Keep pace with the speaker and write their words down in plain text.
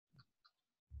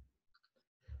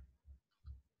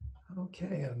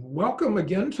Okay, and welcome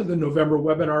again to the November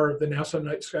webinar of the NASA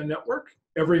Night Sky Network.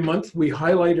 Every month we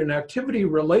highlight an activity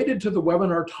related to the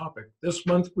webinar topic. This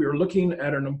month we are looking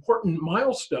at an important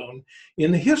milestone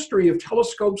in the history of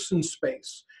telescopes in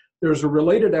space. There's a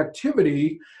related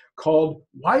activity called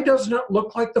 "Why Doesn't It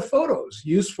Look Like the Photos?"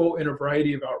 Useful in a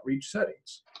variety of outreach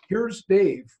settings. Here's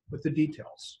Dave with the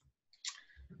details.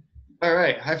 All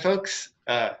right, hi folks.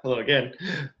 Hello again.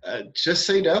 Just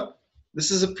so you know, this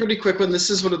is a pretty quick one. This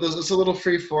is one of those, it's a little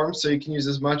free form, so you can use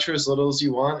as much or as little as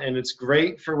you want, and it's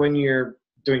great for when you're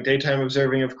doing daytime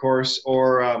observing, of course,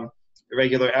 or a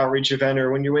regular outreach event,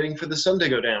 or when you're waiting for the sun to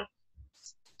go down.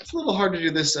 It's a little hard to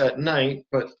do this at night,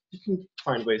 but you can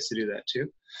find ways to do that too.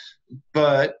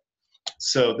 But,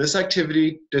 so this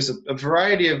activity, there's a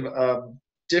variety of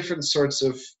different sorts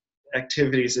of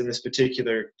activities in this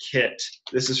particular kit.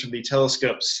 This is from the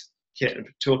telescopes kit,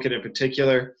 toolkit in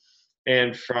particular,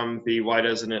 and from the "Why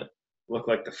Doesn't It Look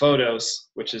Like the Photos?"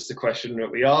 which is the question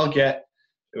that we all get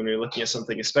when we're looking at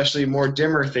something, especially more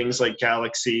dimmer things like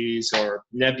galaxies or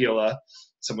nebula.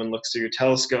 Someone looks through your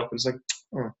telescope and it's like,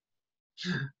 oh.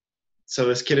 So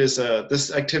this kit is,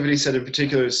 this activity set in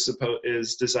particular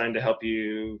is designed to help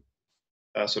you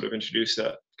sort of introduce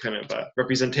a kind of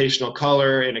representational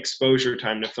color and exposure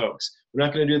time to folks. We're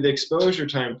not going to do the exposure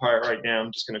time part right now.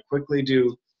 I'm just going to quickly do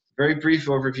a very brief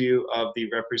overview of the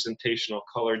representational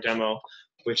color demo,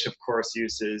 which of course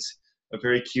uses a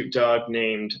very cute dog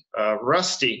named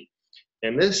Rusty.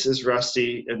 And this is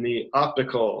Rusty in the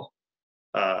optical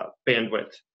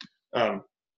bandwidth,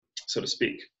 so to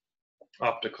speak,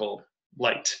 optical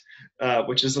light,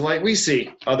 which is the light we see.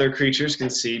 Other creatures can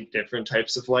see different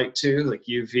types of light too, like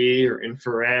UV or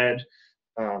infrared.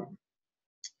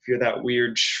 If you're that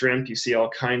weird shrimp, you see all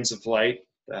kinds of light,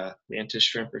 mantis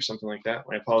shrimp or something like that.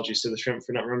 My apologies to the shrimp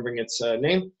for not remembering its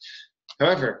name.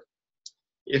 However,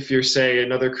 if you're, say,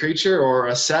 another creature or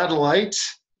a satellite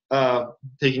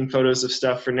taking photos of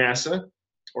stuff for NASA,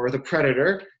 or the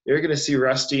predator, you're going to see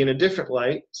Rusty in a different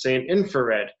light, say an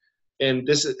infrared. And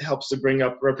this helps to bring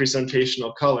up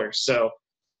representational color. So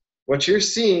what you're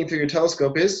seeing through your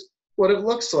telescope is what it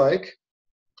looks like.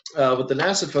 But the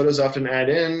NASA photos often add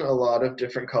in a lot of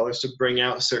different colors to bring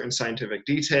out certain scientific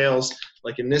details.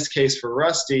 Like in this case for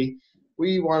Rusty,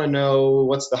 we want to know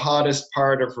what's the hottest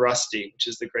part of Rusty, which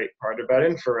is the great part about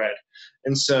infrared.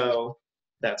 And so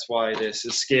that's why this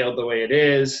is scaled the way it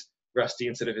is. Rusty,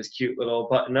 instead of his cute little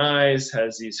button eyes,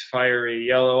 has these fiery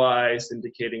yellow eyes,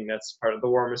 indicating that's part of the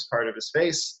warmest part of his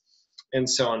face, and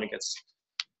so on.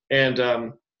 And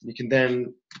you can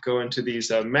then go into these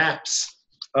maps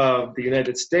of the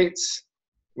United States,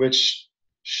 which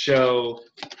show,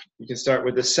 you can start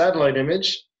with the satellite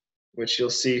image, which you'll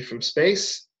see from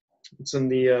space. It's in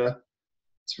the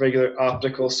it's regular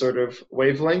optical sort of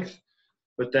wavelength.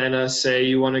 But then say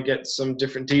you want to get some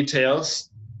different details,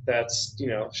 that's, you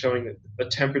know, showing a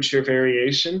temperature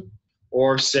variation,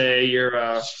 or say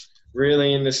you're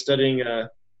really into studying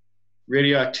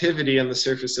radioactivity on the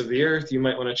surface of the Earth, you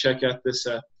might want to check out this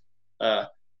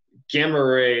gamma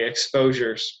ray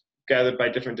exposures gathered by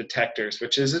different detectors,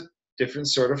 which is a different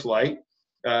sort of light,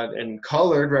 and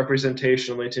colored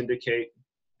representationally to indicate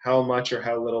how much or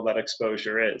how little that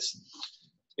exposure is.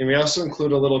 And we also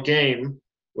include a little game,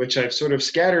 which I've sort of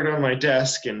scattered on my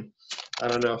desk, and I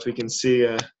don't know if we can see,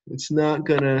 it's not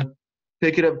gonna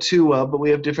pick it up too well, but we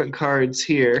have different cards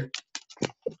here.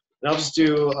 And I'll just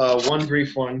do one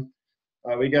brief one.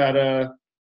 We got,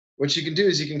 what you can do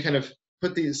is you can kind of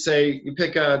put these, say you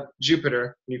pick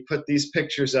Jupiter, and you put these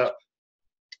pictures up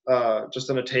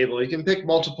just on a table. You can pick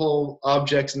multiple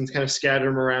objects and kind of scatter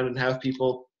them around and have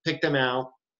people pick them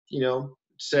out, you know,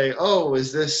 say, oh,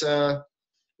 is this,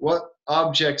 what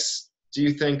objects do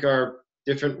you think are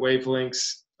different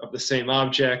wavelengths of the same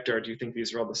object, or do you think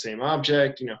these are all the same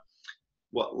object? You know,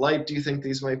 what light do you think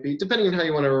these might be, depending on how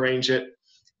you want to arrange it.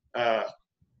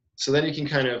 So then you can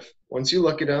kind of, once you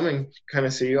look at them and kind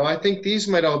of see, oh, I think these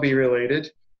might all be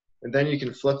related, and then you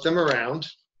can flip them around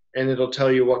and it'll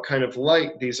tell you what kind of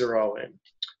light these are all in.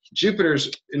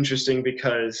 Jupiter's interesting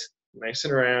because nice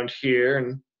and around here,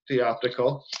 and the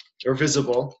optical, or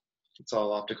visible, it's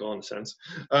all optical in a sense,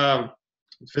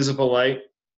 visible light.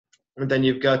 And then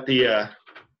you've got the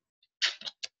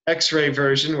X-ray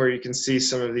version where you can see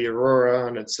some of the aurora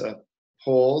on its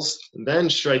poles, and then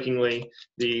strikingly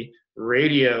the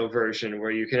radio version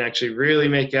where you can actually really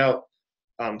make out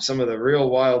some of the real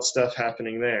wild stuff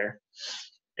happening there,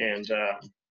 and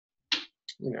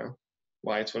you know,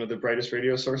 why it's one of the brightest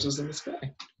radio sources in the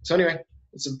sky. So anyway,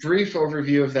 it's a brief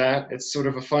overview of that. It's sort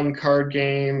of a fun card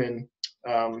game and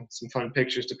some fun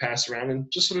pictures to pass around, and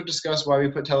just sort of discuss why we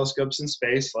put telescopes in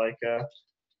space, like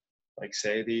like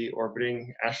say the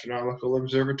Orbiting Astronomical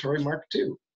Observatory Mark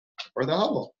II, or the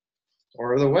Hubble,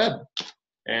 or the Webb.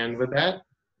 And with that,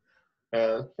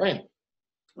 Brian.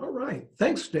 All right,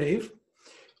 thanks, Dave.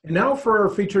 And now for our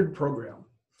featured program.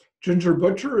 Ginger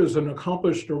Butcher is an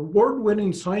accomplished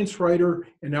award-winning science writer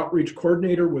and outreach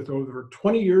coordinator with over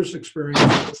 20 years experience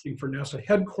working for NASA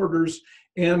headquarters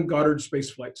and Goddard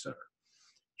Space Flight Center.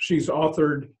 She's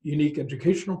authored unique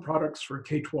educational products for a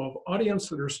K-12 audience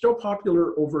that are still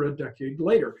popular over a decade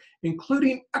later,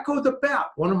 including Echo the Bat,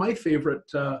 one of my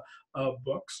favorite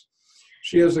books.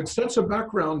 She has extensive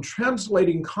background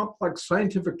translating complex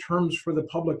scientific terms for the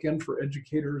public and for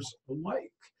educators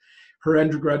alike. Her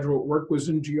undergraduate work was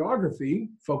in geography,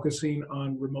 focusing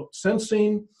on remote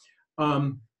sensing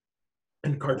and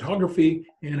cartography,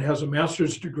 and has a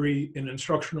master's degree in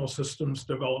instructional systems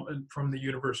development from the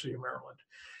University of Maryland.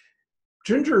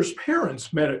 Ginger's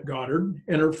parents met at Goddard,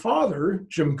 and her father,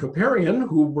 Jim Kaparian,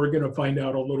 who we're going to find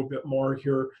out a little bit more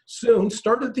here soon,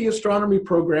 started the astronomy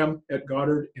program at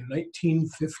Goddard in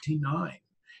 1959.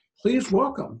 Please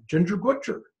welcome Ginger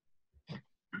Butcher.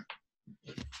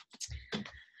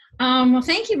 Well,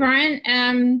 thank you,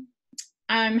 Brian.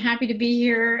 I'm happy to be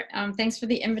here. Thanks for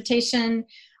the invitation.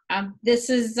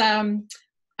 This is, I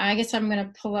guess I'm going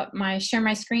to pull up share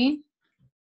my screen.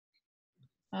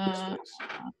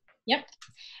 Yep.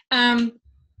 I'm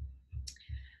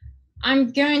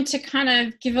going to kind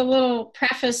of give a little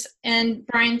preface, and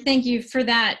Brian, thank you for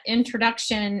that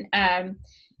introduction,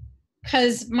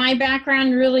 because my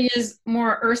background really is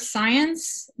more earth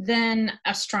science than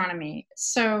astronomy.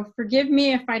 So forgive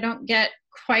me if I don't get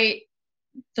quite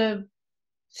the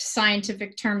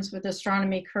scientific terms with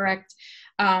astronomy correct.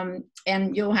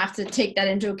 And you'll have to take that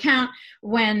into account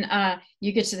when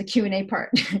you get to the Q&A part.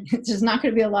 There's not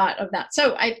going to be a lot of that.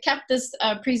 So I've kept this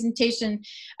presentation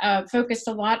focused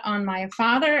a lot on my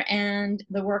father and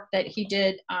the work that he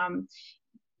did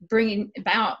bringing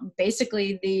about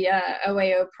basically the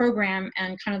OAO program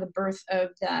and kind of the birth of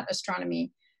that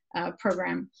astronomy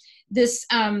program. This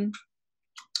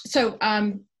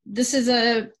is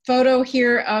a photo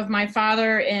here of my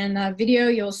father in a video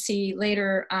you'll see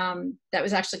later that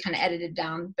was actually kind of edited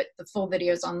down, but the full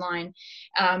video is online.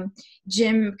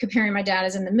 Jim Kaparian, my dad,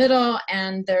 is in the middle,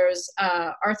 and there's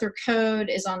Arthur Code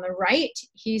is on the right.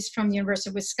 He's from the University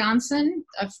of Wisconsin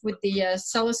with the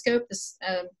telescope.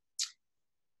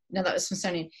 No, that was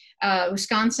Smithsonian.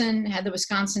 Wisconsin had the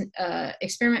Wisconsin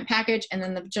experiment package, and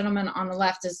then the gentleman on the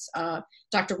left is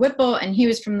Dr. Whipple, and he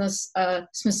was from the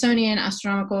Smithsonian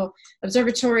Astronomical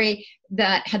Observatory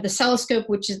that had the telescope,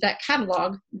 which is that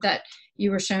catalog that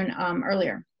you were shown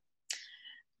earlier.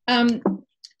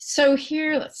 So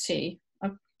here, let's see.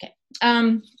 Okay.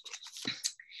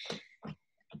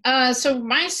 So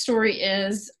my story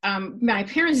is, my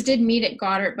parents did meet at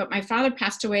Goddard, but my father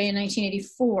passed away in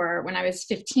 1984 when I was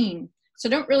 15. So I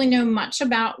don't really know much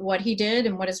about what he did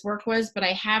and what his work was, but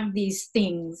I have these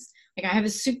things. Like I have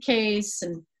his suitcase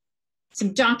and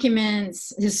some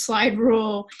documents, his slide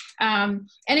rule.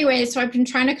 Anyway, so I've been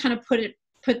trying to kind of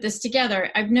put this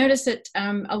together. I've noticed that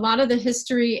a lot of the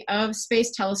history of space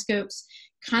telescopes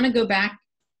kind of go back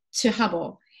to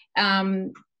Hubble.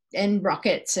 And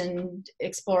rockets and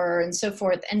Explorer and so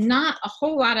forth, and not a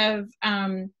whole lot of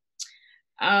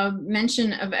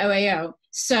mention of OAO.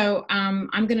 So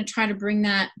I'm going to try to bring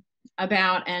that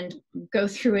about and go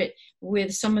through it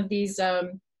with some of these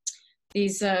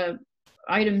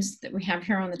items that we have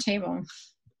here on the table.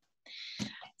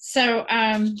 So,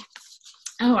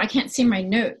 oh, I can't see my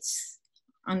notes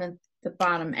on the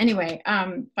bottom. Anyway,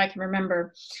 if I can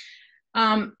remember.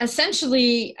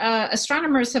 Essentially,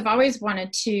 astronomers have always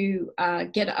wanted to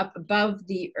get up above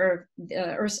the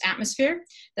Earth's atmosphere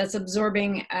that's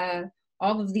absorbing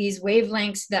all of these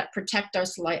wavelengths that protect our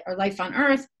life on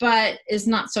Earth, but is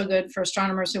not so good for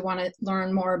astronomers who want to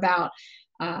learn more about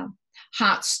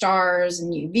hot stars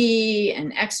and UV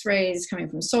and X-rays coming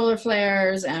from solar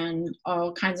flares and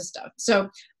all kinds of stuff. So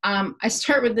I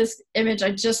start with this image.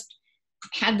 I just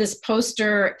had this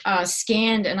poster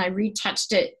scanned and I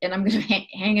retouched it, and I'm going to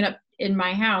hang it up in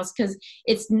my house because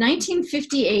it's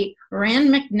 1958 Rand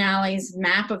McNally's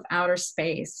Map of Outer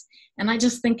Space. And I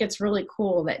just think it's really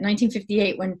cool that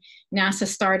 1958 when NASA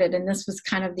started, and this was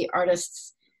kind of the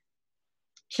artist's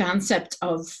concept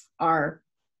of our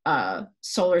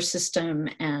solar system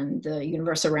and the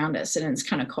universe around us, and it's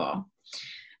kind of cool.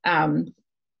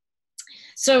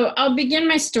 So I'll begin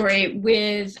my story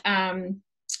with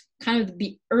kind of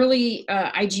the early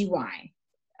IGY,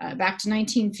 back to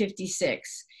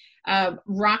 1956.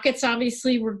 Rockets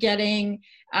obviously were getting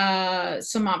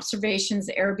some observations,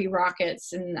 the Araby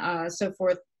rockets and so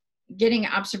forth, getting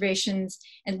observations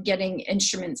and getting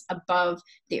instruments above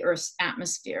the Earth's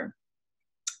atmosphere.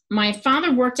 My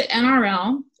father worked at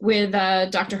NRL with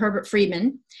Dr. Herbert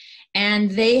Friedman,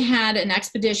 and they had an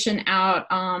expedition out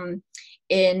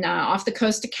off the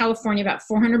coast of California, about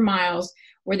 400 miles,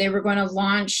 where they were going to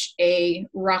launch a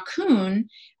raccoon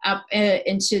up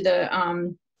into the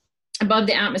above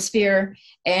the atmosphere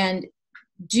and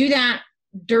do that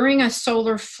during a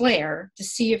solar flare to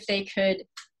see if they could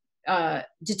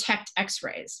detect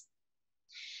X-rays.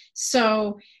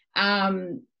 So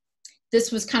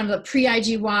this was kind of a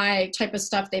pre-IGY type of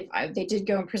stuff. They did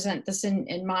go and present this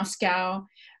in Moscow.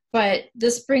 But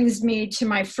this brings me to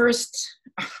my first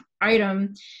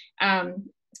item,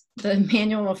 the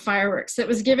manual of fireworks that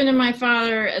was given to my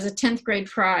father as a 10th grade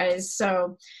prize.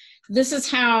 So this is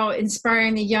how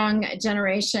inspiring the young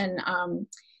generation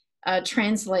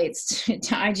translates to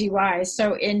IGY.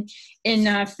 So in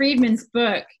Friedman's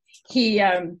book, he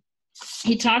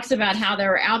talks about how they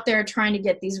were out there trying to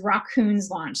get these raccoons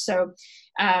launched. So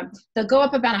they'll go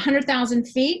up about 100,000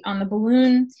 feet on the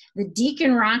balloon. The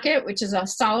Deacon rocket, which is a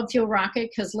solid fuel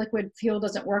rocket because liquid fuel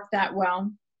doesn't work that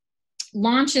well,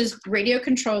 launches, radio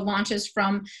control launches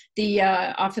from the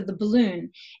off of the balloon.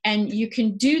 And you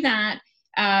can do that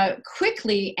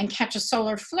quickly and catch a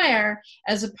solar flare,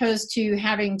 as opposed to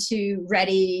having to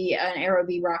ready an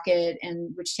aerobee rocket,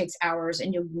 and which takes hours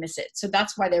and you'll miss it. So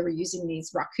that's why they were using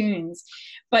these raccoons.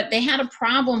 But they had a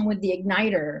problem with the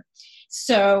igniter.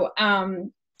 So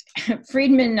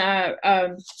Friedman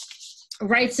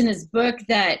writes in his book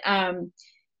that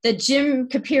Jim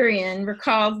Kapirian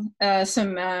recalled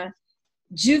some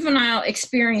juvenile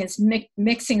experience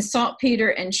mixing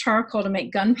saltpeter and charcoal to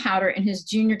make gunpowder in his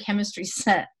junior chemistry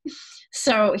set.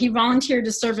 So he volunteered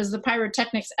to serve as the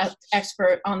pyrotechnics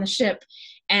expert on the ship.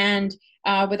 And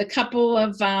with a couple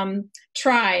of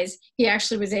tries, he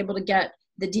actually was able to get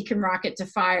the Deacon rocket to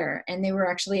fire. And they were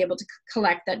actually able to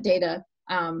collect that data,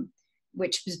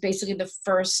 which was basically the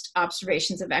first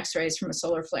observations of X-rays from a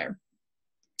solar flare.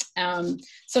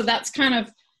 So that's kind of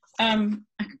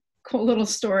a cool little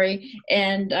story,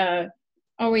 and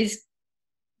always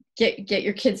get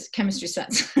your kids chemistry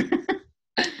sets.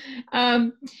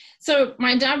 So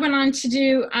my dad went on to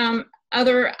do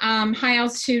other high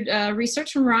altitude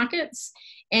research from rockets,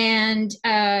 and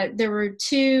there were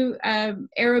 2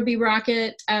 aerobee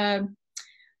rocket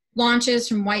launches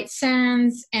from White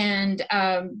Sands, and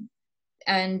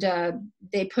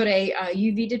they put a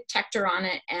UV detector on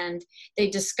it, and they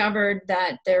discovered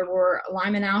that there were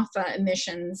Lyman alpha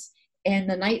emissions in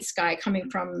the night sky coming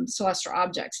from celestial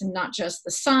objects, and not just the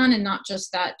sun, and not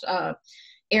just that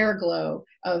air glow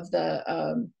of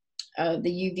the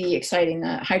UV exciting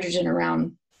the hydrogen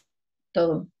around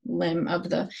the limb of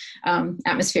the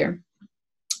atmosphere.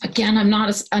 Again, I'm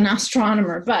not an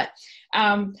astronomer, but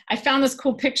I found this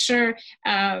cool picture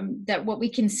that what we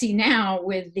can see now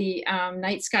with the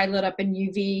night sky lit up in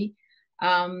UV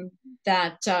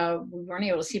that we weren't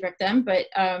able to see back then. But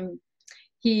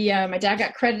my dad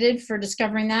got credited for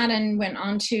discovering that and went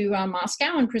on to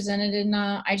Moscow and presented in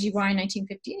IGY in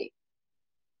 1958.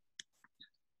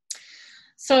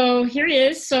 So here he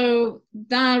is. So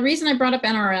the reason I brought up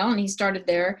NRL, and he started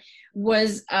there,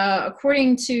 was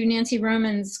according to Nancy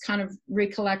Roman's kind of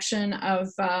recollection of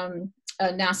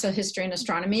NASA history and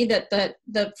astronomy, that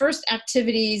the first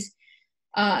activities,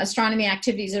 astronomy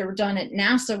activities that were done at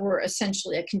NASA were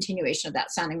essentially a continuation of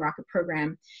that sounding rocket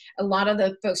program. A lot of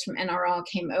the folks from NRL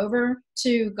came over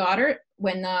to Goddard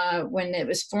when it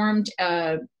was formed.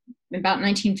 About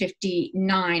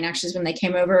 1959, actually, is when they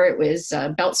came over. It was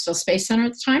Beltsville Space Center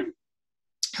at the time.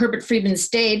 Herbert Friedman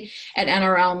stayed at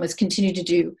NRL and was continued to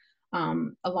do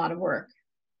a lot of work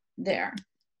there.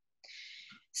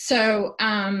 So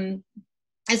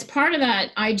as part of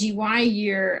that IGY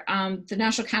year, the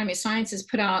National Academy of Sciences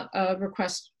put out a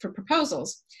request for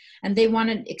proposals, and they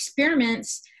wanted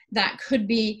experiments that could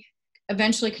be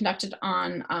eventually conducted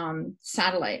on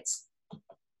satellites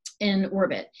in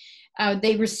orbit.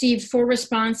 They received 4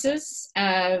 responses: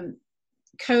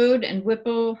 Code and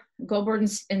Whipple, Goldberg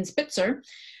and Spitzer.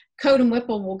 Code and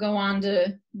Whipple will go on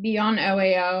to be on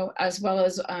OAO, as well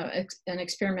as an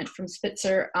experiment from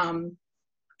Spitzer.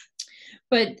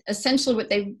 But essentially what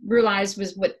they realized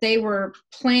was what they were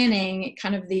planning,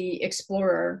 kind of the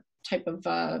Explorer type of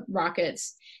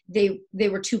rockets, they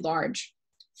were too large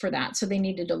for that. So they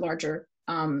needed a larger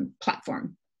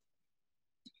platform.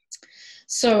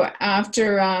 So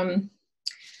after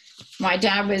my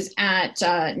dad was at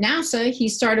NASA, he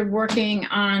started working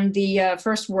on the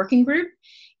first working group,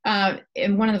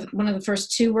 in one of the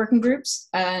first 2 working groups,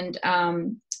 and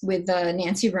with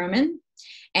Nancy Roman.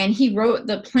 And he wrote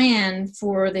the plan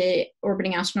for the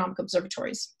orbiting astronomical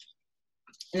observatories.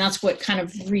 And that's what kind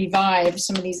of revived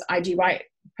some of these IGY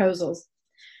proposals.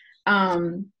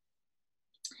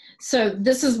 So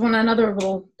this is another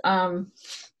little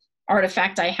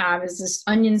artifact I have, is this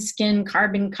onion skin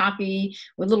carbon copy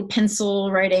with little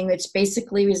pencil writing, which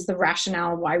basically is the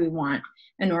rationale of why we want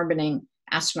an orbiting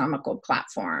astronomical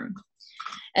platform.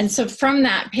 And so from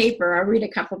that paper, I'll read a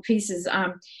couple pieces.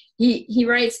 He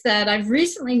writes that I've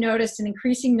recently noticed an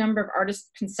increasing number of artist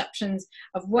conceptions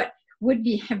of what would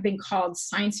have been called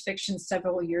science fiction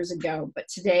several years ago, but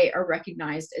today are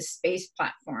recognized as space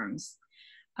platforms.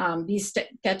 These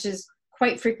sketches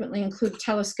quite frequently include a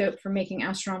telescope for making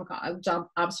astronomical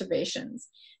observations.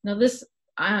 Now this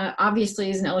obviously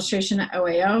is an illustration at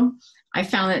OAO. I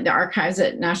found it in the archives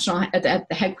at the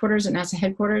headquarters, at NASA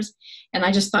headquarters, and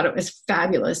I just thought it was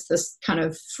fabulous, this kind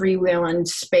of freewheeling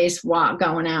space walk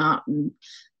going out, and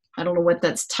I don't know what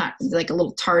that's, like a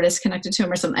little TARDIS connected to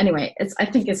him or something. Anyway, I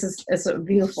think it's a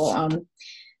beautiful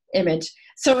image.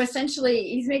 So essentially,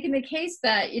 he's making the case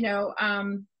that, you know,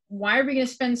 why are we going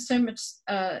to spend so much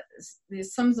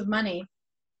these sums of money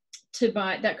to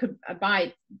that could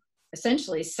buy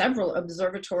essentially several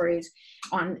observatories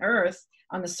on Earth,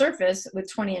 on the surface, with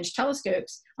 20-inch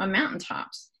telescopes on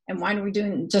mountaintops? And why are we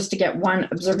doing just to get one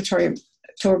observatory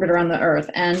to orbit around the Earth?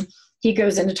 And he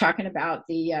goes into talking about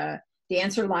the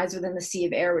answer lies within the sea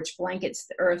of air, which blankets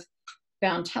the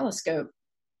Earth-bound telescope,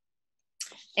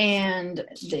 and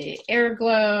the air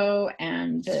glow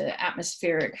and the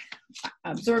atmospheric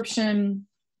absorption.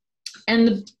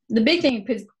 And the big thing,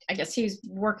 because I guess he was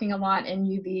working a lot in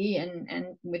UV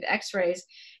and with X-rays,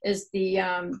 is the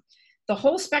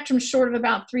whole spectrum short of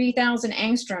about 3,000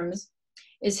 angstroms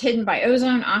is hidden by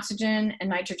ozone, oxygen, and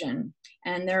nitrogen.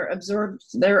 And their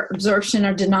absorption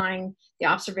are denying the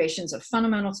observations of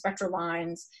fundamental spectral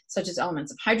lines, such as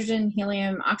elements of hydrogen,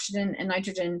 helium, oxygen, and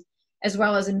nitrogen, as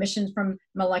well as emissions from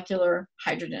molecular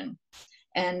hydrogen.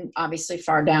 And obviously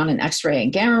far down in X-ray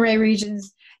and gamma ray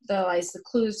regions, lies the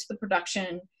clues to the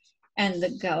production and the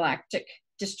galactic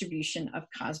distribution of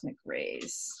cosmic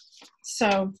rays.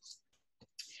 So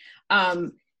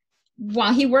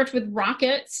while he worked with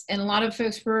rockets, and a lot of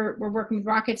folks were working with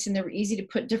rockets, and they were easy to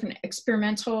put different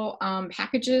experimental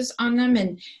packages on them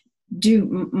and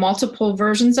do multiple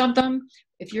versions of them,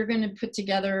 if you're going to put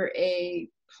together a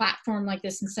platform like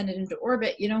this and send it into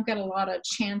orbit, you don't get a lot of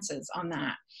chances on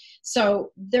that.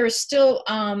 So there's still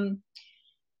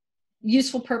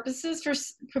useful purposes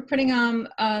for putting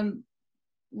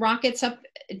rockets up,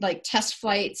 like test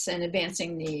flights and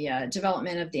advancing the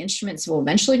development of the instruments will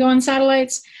eventually go on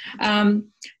satellites.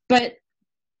 But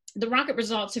the rocket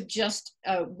results have just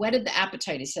whetted the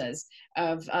appetite, he says,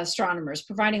 of astronomers,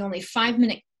 providing only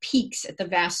 5-minute peeks at the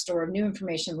vast store of new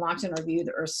information locked in our view of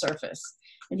the Earth's surface.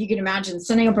 If you can imagine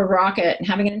sending up a rocket and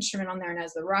having an instrument on there, and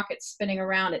as the rocket's spinning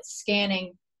around, it's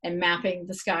scanning and mapping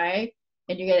the sky,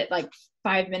 and you get it like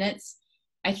 5 minutes.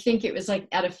 I think it was like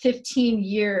out of 15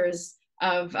 years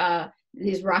of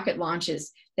these rocket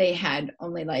launches, they had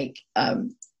only like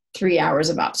 3 hours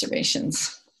of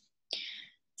observations.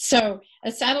 So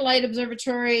a satellite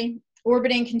observatory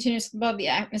orbiting continuously above the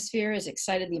atmosphere has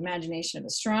excited the imagination of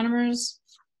astronomers.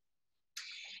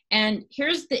 And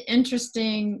here's the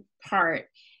interesting part,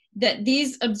 that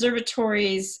these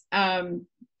observatories,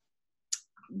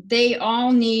 they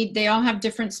all have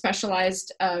different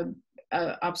specialized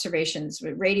observations,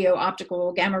 radio,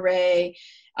 optical, gamma ray,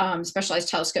 specialized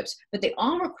telescopes, but they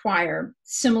all require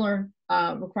similar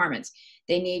requirements.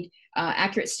 They need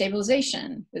accurate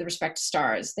stabilization with respect to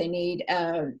stars. They need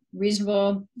a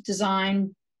reasonable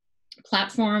design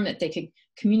platform that they could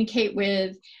communicate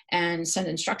with and send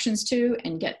instructions to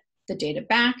and get the data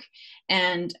back.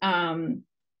 And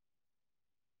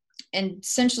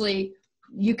essentially,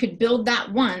 you could build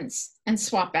that once and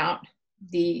swap out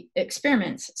the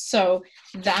experiments. So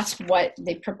that's what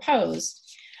they propose.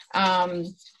 They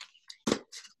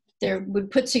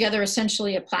would put together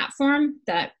essentially a platform.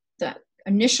 That the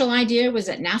initial idea was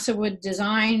that NASA would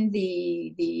design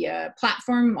the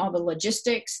platform, all the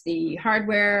logistics, the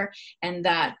hardware, and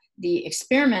that the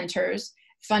experimenters,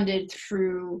 funded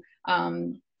through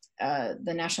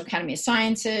the National Academy of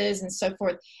Sciences and so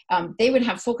forth, they would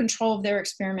have full control of their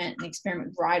experiment, and the experiment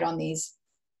would ride on these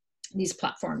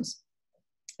platforms.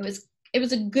 It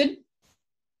was a good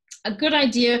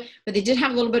idea, but they did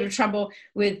have a little bit of trouble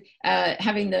with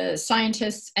having the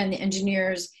scientists and the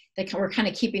engineers. They were kind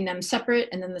of keeping them separate,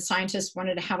 and then the scientists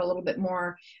wanted to have a little bit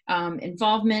more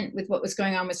involvement with what was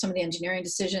going on with some of the engineering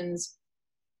decisions.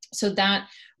 So that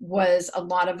was a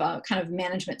lot of kind of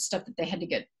management stuff that they had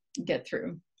to get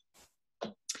through.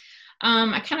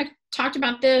 I kind of talked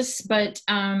about this, but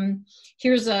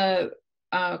here's a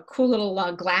cool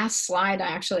little glass slide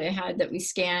I had that we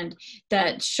scanned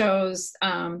that shows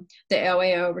the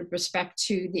OAO with respect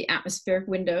to the atmospheric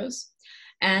windows.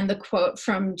 And the quote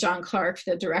from John Clark,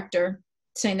 the director,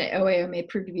 saying that OAO may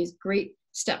prove to be a great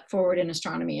step forward in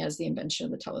astronomy as the invention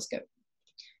of the telescope.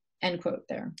 End quote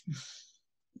there.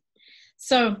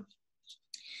 So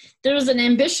there was an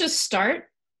ambitious start.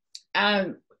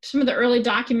 Some of the early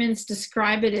documents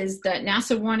describe it as that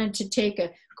NASA wanted to take a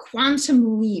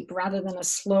quantum leap rather than a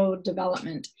slow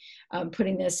development,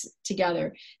 putting this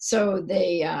together. So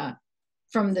they,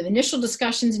 from the initial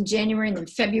discussions in January and then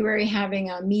February, having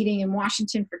a meeting in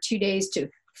Washington for 2 days to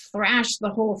thrash the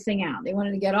whole thing out. They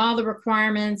wanted to get all the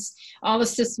requirements, all the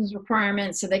systems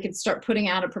requirements, so they could start putting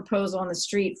out a proposal on the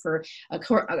street for a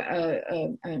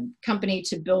company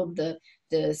to build the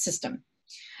system.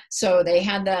 So they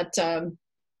had that,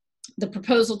 the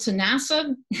proposal to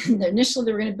NASA. Initially,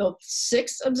 they were going to build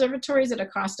 6 observatories at a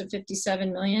cost of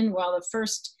 $57 million, while the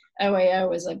first OAO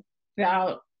was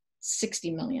about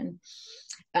 $60 million.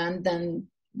 And then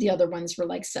the other ones were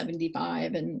like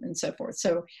 75 and so forth.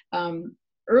 So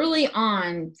early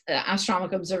on,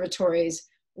 astronomical observatories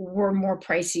were more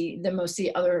pricey than most of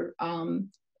the other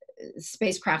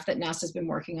spacecraft that NASA's been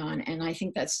working on. And I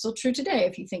think that's still true today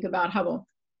if you think about Hubble.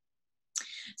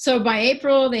 So by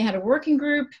April, they had a working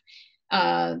group.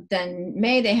 Then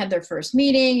May, they had their first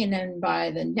meeting. And then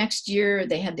by the next year,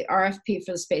 they had the RFP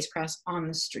for the spacecraft on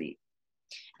the street.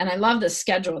 And I love the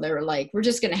schedule. They were like, we're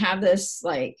just going to have this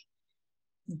like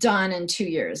done in 2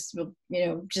 years. We'll, you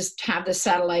know, just have the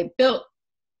satellite built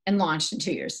and launched in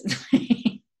 2 years.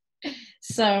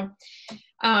 So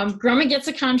Grumman gets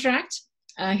a contract.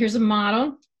 Here's a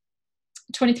model,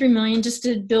 $23 million just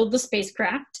to build the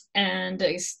spacecraft. And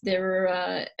they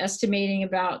were estimating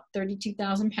about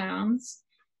 32,000 pounds.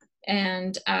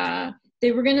 And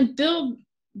they were going to build,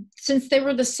 since they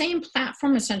were the same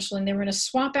platform essentially, and they were going to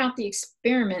swap out the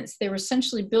experiments, they were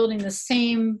essentially building the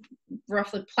same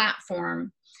roughly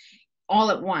platform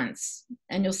all at once.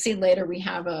 And you'll see later we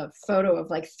have a photo of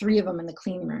like 3 of them in the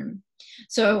clean room.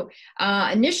 So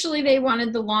initially they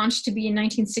wanted the launch to be in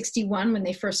 1961 when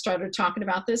they first started talking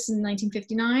about this in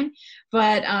 1959,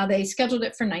 but they scheduled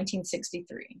it for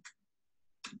 1963.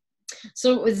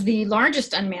 So it was the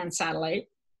largest unmanned satellite,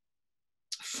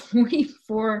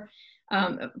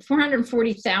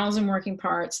 440,000 working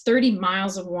parts, 30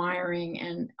 miles of wiring,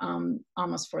 and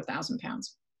almost 4,000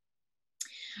 pounds.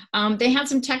 They had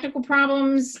some technical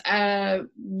problems,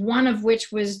 one of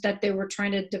which was that they were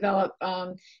trying to develop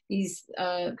these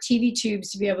TV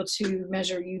tubes to be able to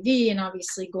measure UV, and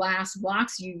obviously glass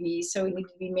blocks UV, so it needed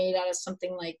to be made out of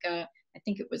something like, I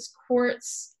think it was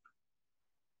quartz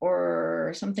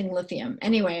or something lithium.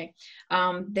 Anyway,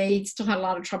 they still had a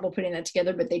lot of trouble putting that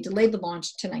together, but they delayed the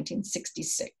launch to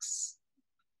 1966.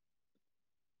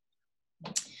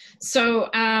 So,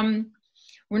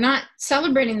 we're not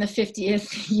celebrating the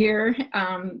 50th year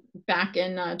back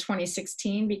in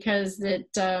 2016 because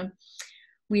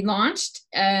we launched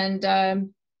and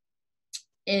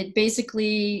it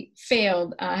basically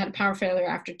failed, had a power failure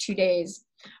after 2 days.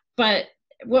 But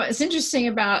what's interesting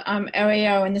about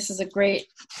OAO, and this is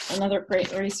another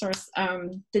great resource,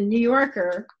 the New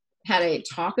Yorker had a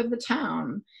Talk of the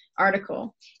Town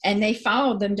article, and they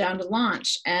followed them down to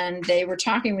launch, and they were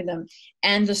talking with them.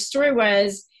 And the story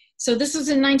was, so this was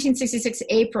in 1966,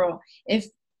 April, if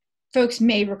folks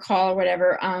may recall or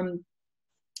whatever.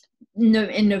 In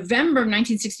November of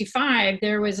 1965,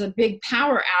 there was a big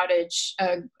power outage,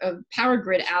 a power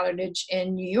grid outage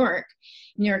in New York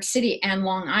City and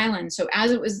Long Island. So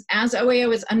as OAO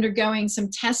was undergoing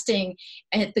some testing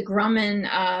at the Grumman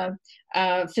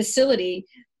facility,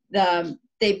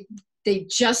 they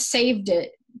just saved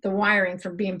it, the wiring,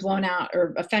 from being blown out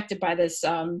or affected by this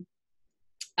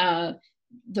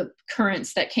the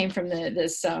currents that came from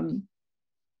this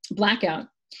blackout.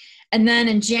 And then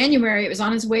in January, it was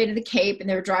on its way to the Cape, and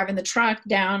they were driving the truck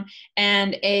down,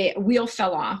 and a wheel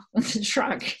fell off the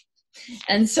truck.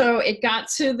 And so it got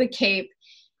to the Cape,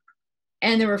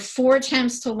 and there were 4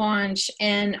 attempts to launch.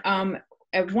 And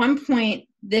at one point,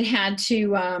 they had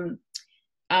to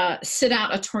sit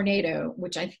out a tornado,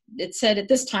 which it said at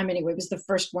this time anyway, was the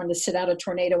first one to sit out a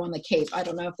tornado on the Cape. I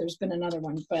don't know if there's been another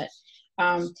one, but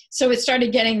so it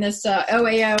started getting this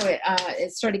OAO,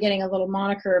 it started getting a little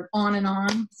moniker of on and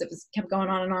on, because it kept going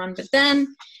on and on. But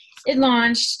then it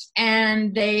launched,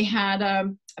 and they had a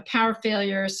power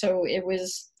failure, so it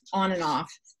was on and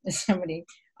off, as somebody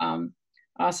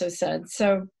also said.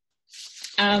 So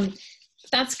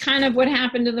that's kind of what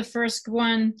happened to the first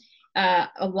one. A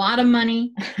lot of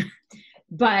money,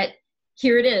 but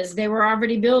here it is. They were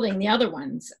already building the other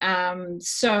ones.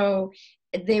 So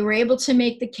they were able to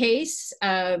make the case.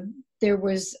 There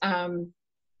was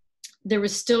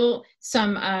still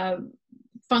some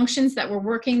functions that were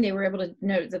working. They were able to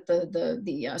note that the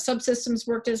subsystems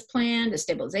worked as planned, the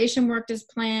stabilization worked as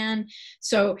planned.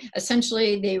 So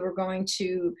essentially they were going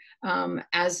to,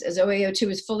 as OAO2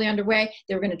 was fully underway,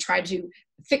 they were going to try to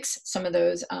fix some of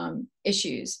those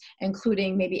issues,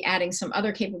 including maybe adding some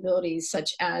other capabilities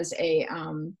such as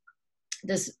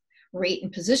this rate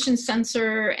and position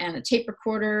sensor and a tape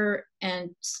recorder and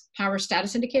power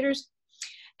status indicators.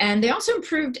 And they also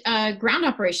improved ground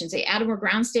operations. They added more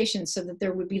ground stations so that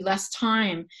there would be less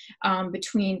time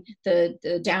between the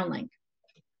downlink.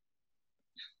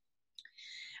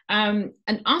 And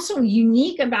also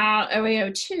unique about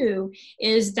OAO2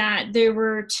 is that there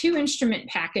were 2 instrument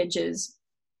packages,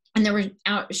 and they were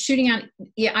shooting out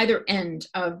either end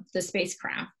of the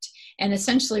spacecraft. And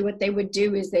essentially what they would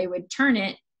do is they would turn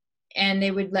it, and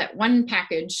they would let one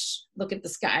package look at the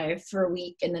sky for a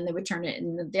week, and then they would turn it,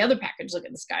 and the other package look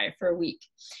at the sky for a week,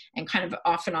 and kind of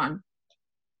off and on.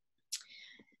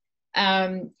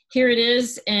 Here it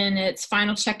is in its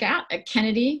final checkout at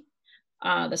Kennedy,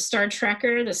 the star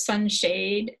tracker, the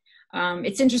sunshade.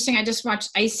 It's interesting, I just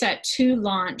watched ISAT-2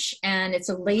 launch, and it's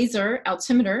a laser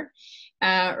altimeter,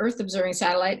 Earth observing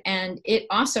satellite, and it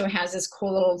also has this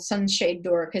cool little sunshade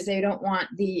door because they don't want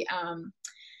the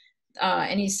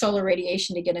any solar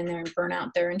radiation to get in there and burn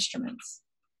out their instruments.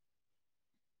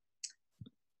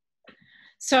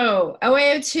 So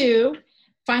OAO2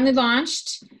 finally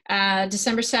launched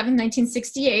December 7th,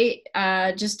 1968,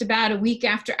 just about a week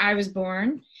after I was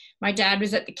born. My dad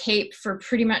was at the Cape for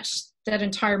pretty much that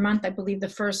entire month. I believe the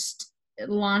first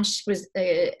launch was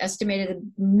estimated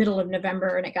the middle of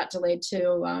November, and it got delayed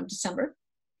to December.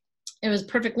 It was a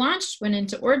perfect launch, went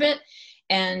into orbit,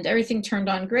 and everything turned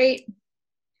on great.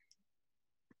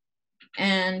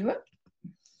 And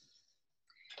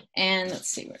let's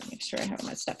see, make sure I have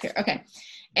my stuff here. Okay.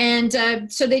 And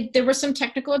so there were some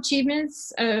technical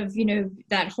achievements of,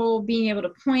 that whole being able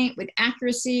to point with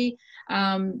accuracy.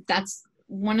 That's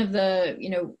one of the,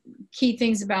 key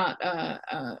things about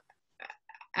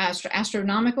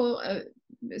astronomical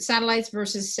satellites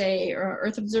versus, say,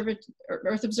 Earth observing.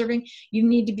 You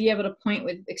need to be able to point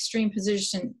with extreme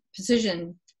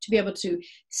precision to be able to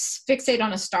fixate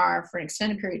on a star for an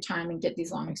extended period of time and get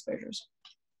these long exposures.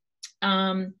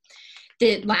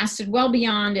 It lasted well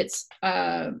beyond its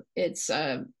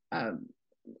mission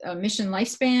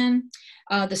lifespan.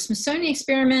 The Smithsonian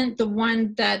experiment, the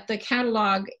one that the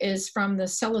catalog is from the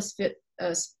Celescope,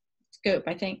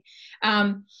 I think,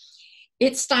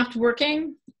 it stopped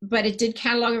working, but it did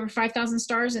catalog over 5,000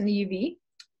 stars in the UV.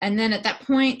 And then at that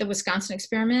point, the Wisconsin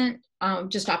experiment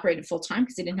just operated full time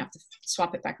because they didn't have to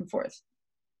swap it back and forth.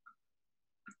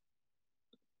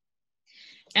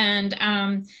 And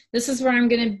this is where I'm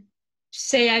going to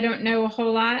say I don't know a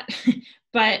whole lot,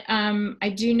 but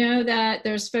I do know that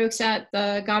there's folks at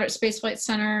the Goddard Space Flight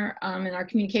Center in our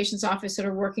communications office that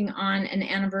are working on an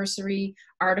anniversary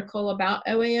article about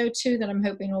OAO2 that I'm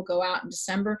hoping will go out in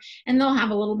December, and they'll have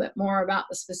a little bit more about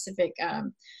the specific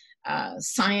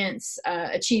science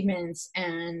achievements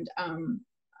and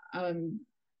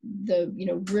the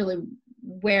really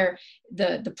where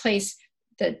the place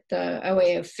that the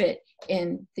OAO fit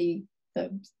in the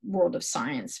world of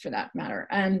science, for that matter.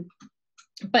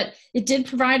 But it did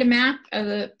provide a map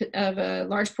of a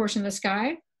large portion of the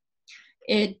sky.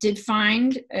 It did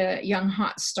find young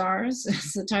hot stars.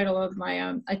 It's the title of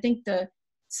my I think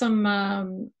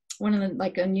one of the,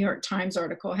 like a New York Times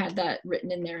article had that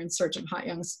written in there, in search of hot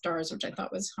young stars, which I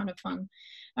thought was kind of fun.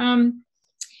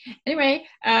 Anyway,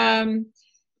 I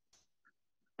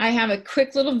have a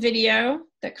quick little video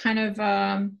that kind of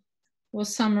will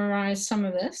summarize some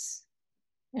of this.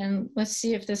 And let's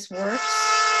see if this works.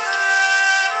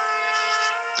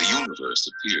 The universe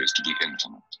appears to be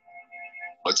infinite.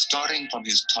 But starting from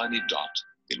his tiny dot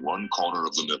in one corner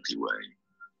of the Milky Way,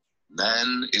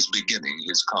 man is beginning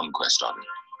his conquest of it.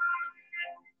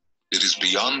 It is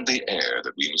beyond the air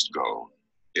that we must go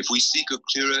if we seek a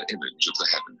clearer image of the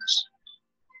heavens.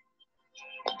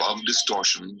 Above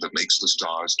distortion that makes the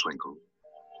stars twinkle,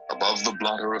 above the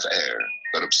blotter of air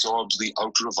that absorbs the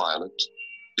ultraviolet,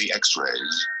 the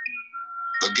X-rays,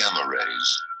 the gamma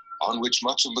rays, on which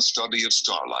much of the study of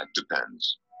starlight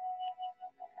depends.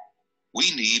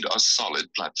 We need a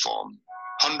solid platform,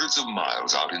 hundreds of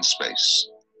miles out in space,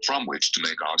 from which to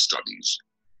make our studies.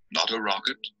 Not a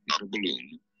rocket, not a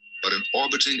balloon, but an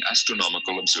orbiting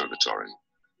astronomical observatory.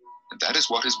 And that is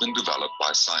what has been developed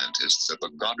by scientists at the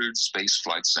Goddard Space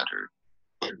Flight Center,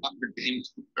 where Dr.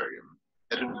 James Aquarium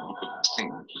headed for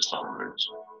distinguished astronomers.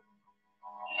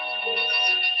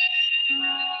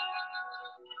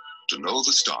 To know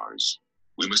the stars,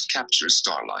 we must capture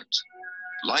starlight,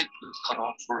 light that's cut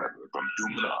off forever from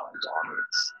human eyes on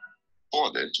Earth.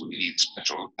 For this, we need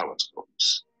special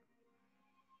telescopes.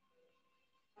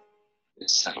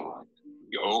 This satellite,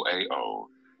 the OAO,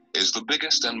 is the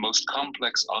biggest and most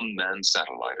complex unmanned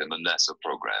satellite in the NASA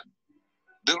program.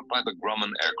 Built by the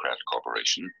Grumman Aircraft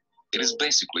Corporation, it is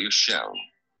basically a shell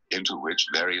into which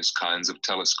various kinds of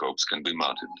telescopes can be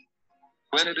mounted.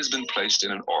 When it has been placed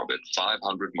in an orbit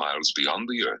 500 miles beyond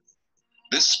the Earth,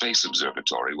 this space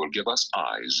observatory will give us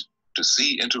eyes to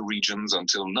see into regions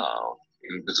until now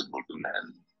invisible to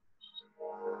man.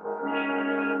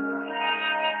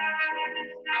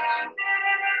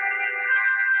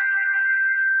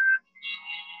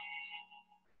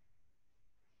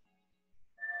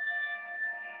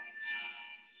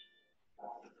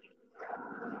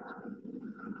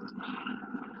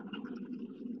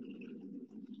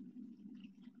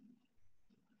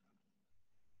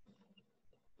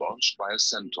 Launched by a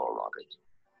Centaur rocket,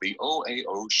 the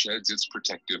OAO sheds its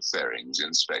protective fairings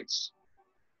in space.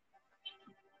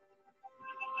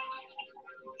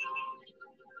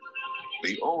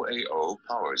 The OAO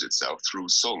powers itself through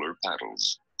solar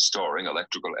panels, storing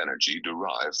electrical energy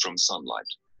derived from sunlight.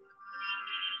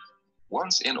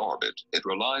 Once in orbit, it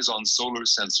relies on solar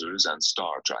sensors and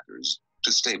star trackers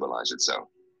to stabilize itself.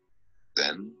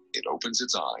 Then it opens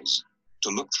its eyes to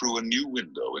look through a new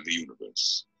window in the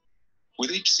universe.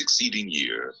 With each succeeding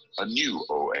year, a new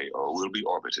OAO will be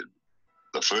orbited.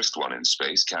 The first one in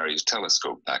space carries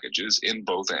telescope packages in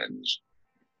both ends.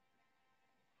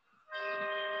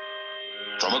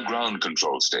 From a ground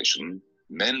control station,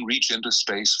 men reach into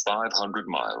space 500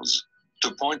 miles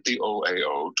to point the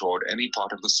OAO toward any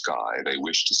part of the sky they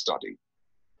wish to study.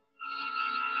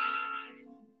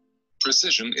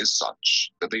 Precision is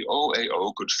such that the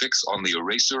OAO could fix on the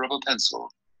eraser of a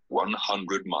pencil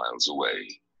 100 miles away.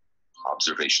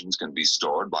 Observations can be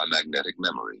stored by magnetic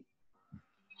memory.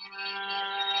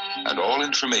 And all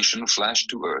information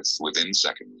flashed to Earth within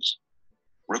seconds.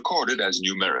 Recorded as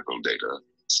numerical data,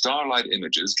 starlight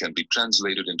images can be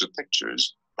translated into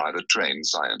pictures by the trained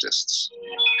scientists.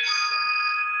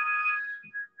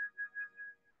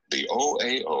 The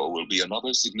OAO will be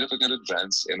another significant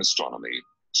advance in astronomy,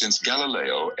 since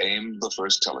Galileo aimed the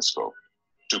first telescope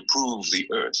to prove the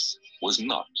Earth was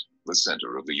not the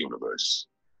center of the universe.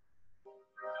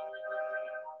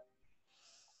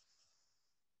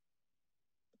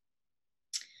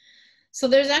 So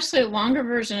there's actually a longer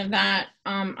version of that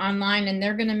online, and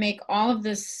they're going to make all of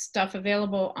this stuff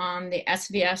available on the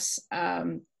SVS,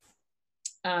 the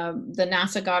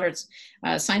NASA Goddard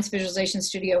Science Visualization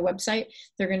Studio website.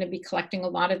 They're going to be collecting a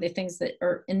lot of the things that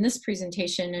are in this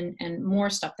presentation and more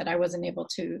stuff that I wasn't able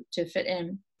to fit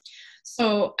in.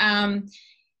 So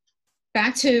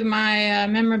back to my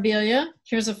memorabilia.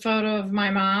 Here's a photo of my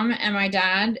mom and my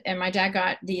dad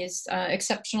got these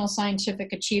Exceptional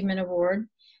Scientific Achievement Award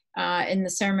in the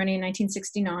ceremony in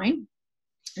 1969.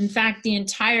 In fact, the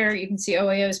entire, you can see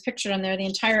OAO is pictured on there, the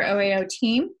entire OAO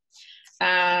team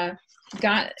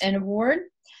got an award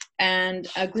and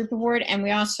a group award. And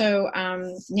we also,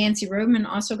 Nancy Rodman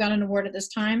also got an award at this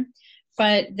time.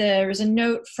 But there was a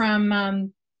note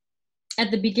from, at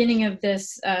the beginning of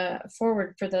this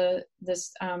forward for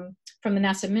from the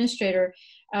NASA administrator,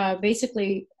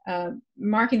 basically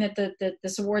marking that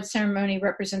this award ceremony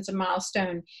represents a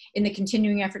milestone in the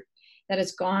continuing effort that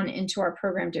has gone into our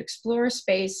program to explore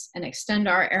space and extend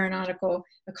our aeronautical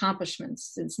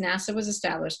accomplishments since NASA was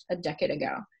established a decade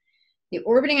ago. The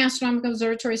orbiting Astronomical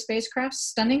Observatory spacecraft's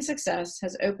stunning success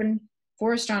has opened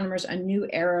for astronomers a new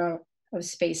era of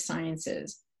space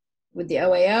sciences. With the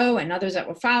OAO and others that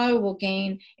will follow, we'll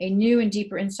gain a new and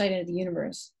deeper insight into the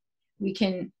universe. We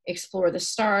can explore the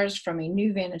stars from a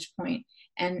new vantage point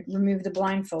and remove the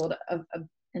blindfold of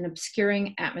an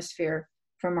obscuring atmosphere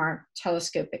from our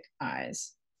telescopic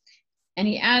eyes. And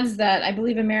he adds that I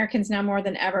believe Americans now more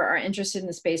than ever are interested in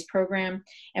the space program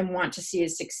and want to see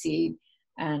it succeed.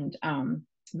 And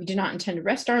we do not intend to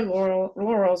rest our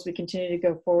laurels. We continue to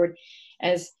go forward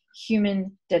as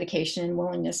human dedication and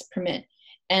willingness permit.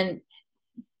 And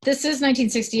this is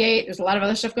 1968. There's a lot of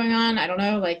other stuff going on. I don't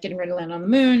know, like getting ready to land on the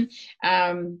moon.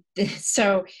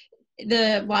 So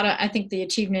I think the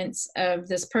achievements of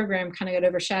this program kind of got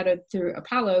overshadowed through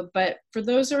Apollo. But for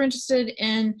those who are interested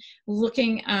in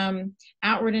looking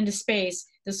outward into space,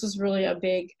 this was really a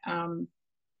big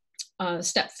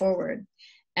step forward.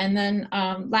 And then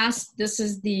this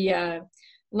is the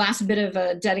last bit of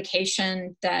a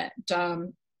dedication that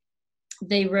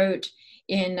they wrote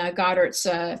in Goddard's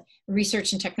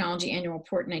Research and Technology Annual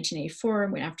Report in 1984,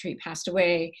 when after he passed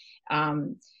away,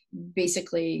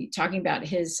 basically talking about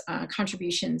his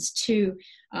contributions to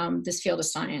this field of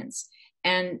science.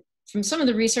 And from some of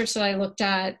the research that I looked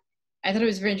at, I thought it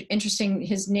was very interesting,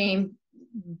 his name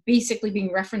basically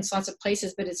being referenced lots of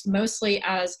places, but it's mostly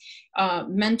as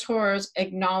mentors,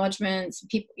 acknowledgments,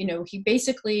 people, you know, he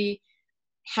basically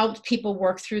helped people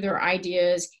work through their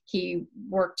ideas. He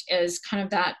worked as kind of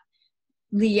that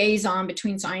liaison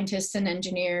between scientists and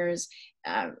engineers,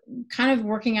 kind of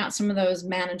working out some of those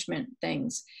management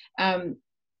things. And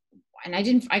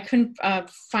I couldn't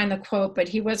find the quote, but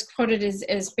he was quoted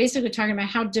as basically talking about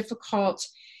how difficult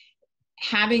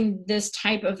having this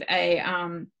type of a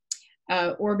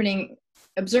orbiting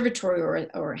observatory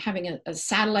or having a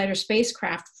satellite or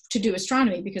spacecraft to do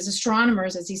astronomy, because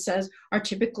astronomers, as he says, are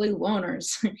typically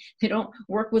loners. They don't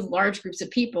work with large groups of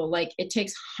people. Like, it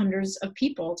takes hundreds of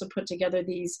people to put together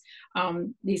these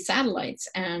satellites,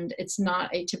 and it's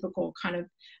not a typical kind of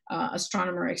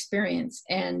astronomer experience.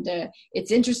 And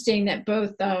it's interesting that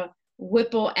both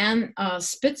Whipple and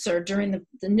Spitzer, during the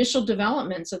initial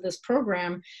developments of this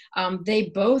program,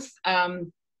 they both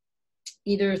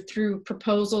either through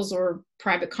proposals or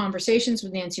private conversations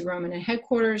with Nancy Roman at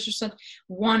headquarters or something,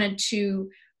 wanted to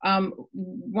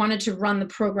run the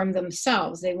program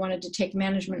themselves. They wanted to take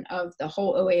management of the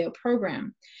whole OAO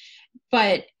program.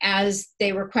 But as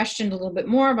they were questioned a little bit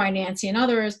more by Nancy and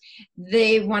others,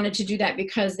 they wanted to do that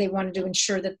because they wanted to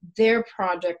ensure that their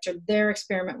project or their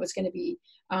experiment was going to be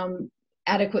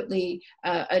adequately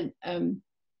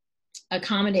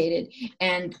accommodated,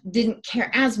 and didn't care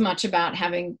as much about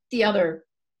having the other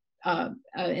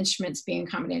instruments being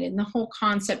accommodated. And the whole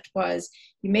concept was,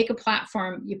 you make a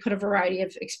platform, you put a variety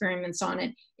of experiments on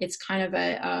it. It's kind of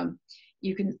a,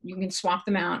 you can swap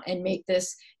them out and make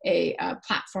this a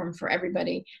platform for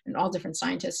everybody and all different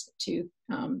scientists to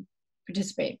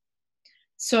participate.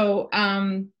 So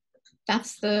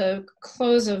that's the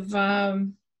close of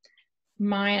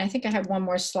mine. I think I have one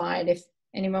more slide if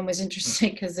anyone was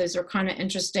interested, because those are kind of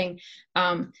interesting.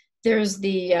 There's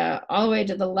the, all the way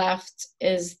to the left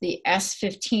is the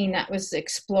S-15. That was the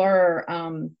Explorer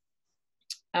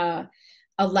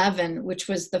 11, which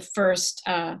was the first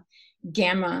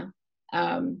gamma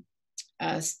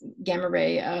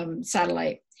ray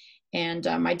satellite. And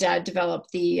my dad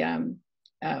developed the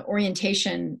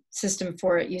orientation system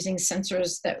for it, using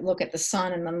sensors that look at the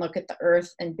sun and then look at the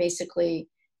earth, and basically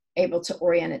able to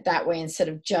orient it that way instead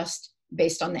of just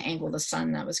based on the angle of the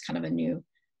sun. That was kind of a new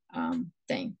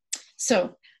thing.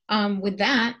 So with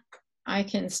that, I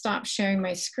can stop sharing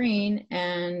my screen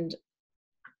and.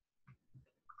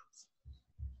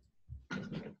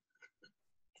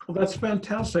 Well, that's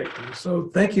fantastic. So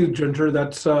thank you, Ginger.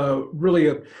 That's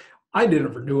really I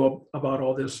never knew about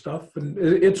all this stuff, and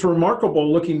it's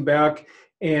remarkable looking back.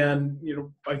 And you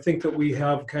know, I think that we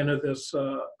have kind of this.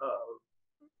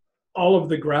 All of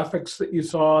the graphics that you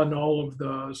saw and all of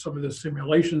some of the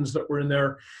simulations that were in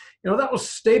there, you know, that was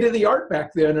state of the art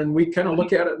back then. And we kind of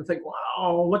look at it and think,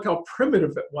 wow, look how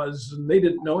primitive it was. And they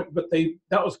didn't know it, but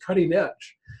that was cutting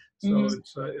edge. So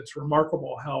it's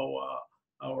remarkable how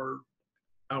our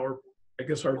I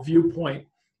guess our viewpoint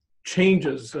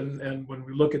changes. And when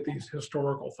we look at these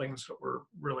historical things that were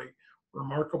really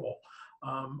remarkable.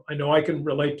 I know I can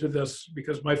relate to this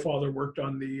because my father worked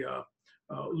on the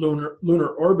lunar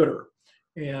orbiter,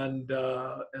 and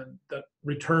that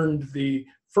returned the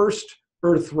first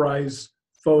Earthrise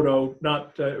photo.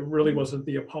 Not it really wasn't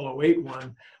the Apollo 8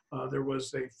 one. There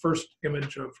was a first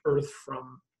image of Earth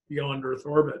from beyond Earth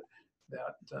orbit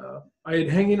that I had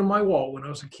hanging on my wall when I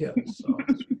was a kid. So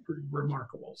it's pretty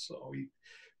remarkable. So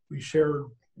we shared,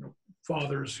 you know,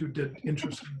 fathers who did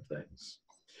interesting things.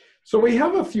 So we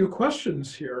have a few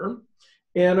questions here.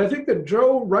 And I think that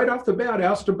Joe, right off the bat,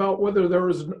 asked about whether there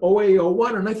was an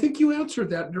OAO1, and I think you answered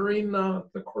that during the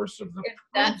course of the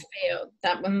That failed.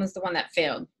 That one was the one that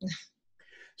failed.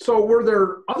 So were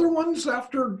there other ones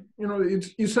after, you know,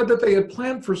 you said that they had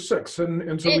planned for 6,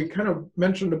 and so we kind of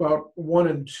mentioned about 1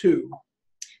 and 2.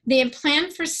 They had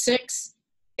planned for 6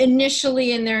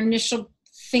 initially, in their initial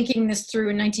thinking this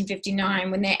through in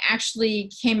 1959, when they actually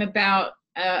came about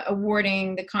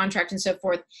awarding the contract and so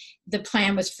forth. The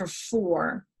plan was for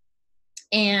 4,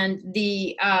 and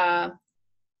the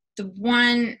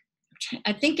one,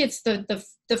 I think it's the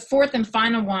 4th and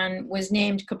final one, was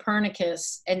named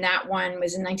Copernicus, and that one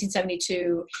was in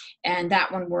 1972, and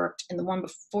that one worked. And the one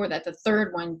before that, the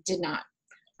 3rd one, did not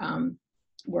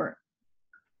work.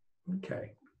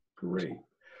 Okay, great.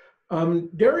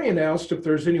 Darian asked if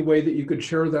there's any way that you could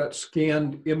share that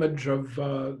scanned image of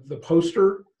the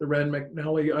poster, the Rand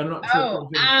McNally. I'm not sure if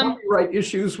there's any copyright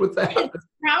issues with that.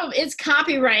 It's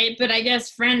copyright, but I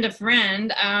guess friend to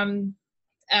friend.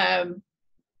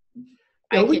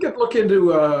 Yeah, we could look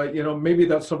into, maybe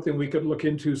that's something we could look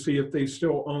into, see if they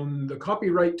still own the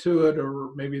copyright to it,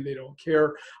 or maybe they don't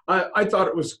care. I thought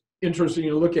it was interesting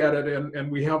to look at it,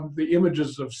 and we have the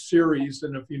images of Ceres,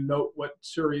 and if you note what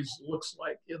Ceres looks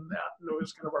like in that, it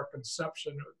was kind of our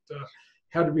conception. It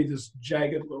had to be this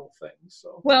jagged little thing.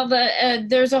 So well,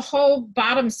 there's a whole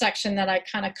bottom section that I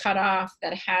kind of cut off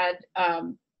that had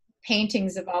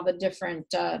paintings of all the different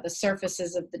the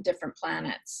surfaces of the different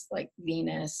planets, like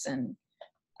Venus and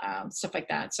stuff like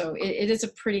that. So it is a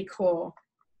pretty cool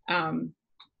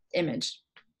image.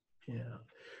 Yeah.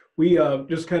 We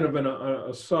just kind of an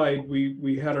aside,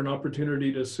 we had an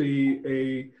opportunity to see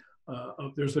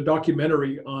there's a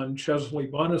documentary on Chesley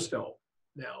Bonestell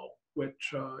now,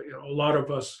 which a lot of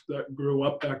us that grew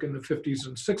up back in the 50s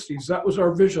and 60s, that was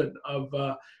our vision of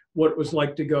what it was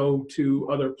like to go to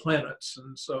other planets,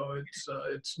 and so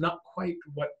it's not quite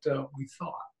what we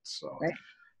thought. So. Right.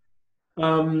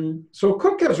 So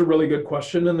Cook has a really good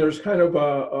question, and there's kind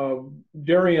of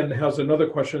Darian has another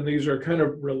question. These are kind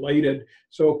of related.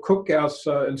 So Cook asks,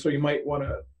 and so you might want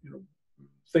to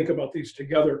think about these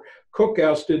together. Cook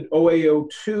asked, did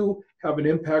OAO2 have an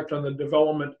impact on the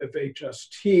development of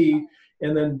HST?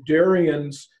 And then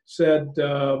Darian's said,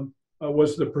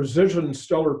 was the precision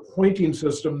stellar pointing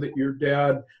system that your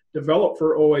dad developed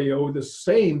for OAO the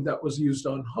same that was used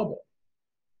on Hubble?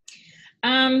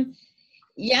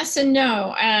 Yes and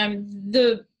no.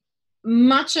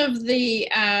 Much of the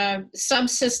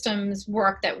subsystems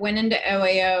work that went into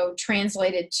OAO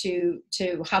translated to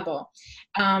Hubble.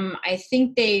 I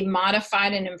think they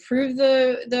modified and improved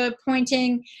the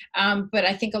pointing, but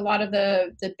I think a lot of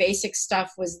the basic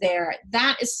stuff was there.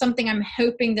 That is something I'm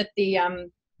hoping that the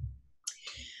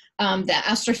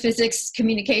astrophysics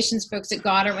communications folks at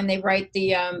Goddard, when they write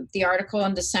the article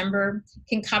in December,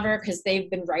 can cover, because they've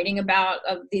been writing about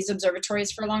these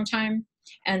observatories for a long time,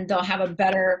 and they'll have a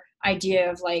better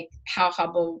idea of like how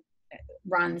Hubble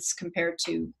runs compared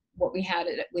to what we had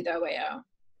with OAO.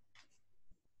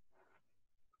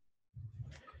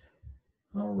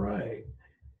 All right.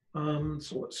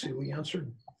 So let's see, we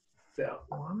answered that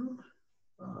one.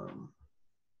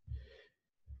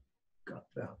 Got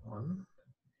that one.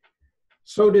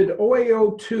 So did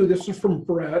OAO2, this is from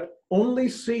Brett, only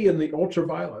see in the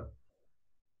ultraviolet?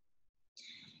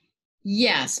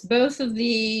 Yes, both of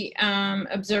the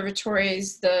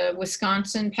observatories, the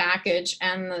Wisconsin package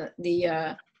and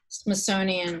the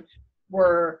Smithsonian,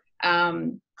 were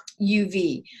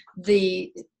UV.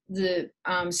 The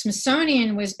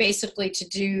Smithsonian was basically to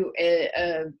do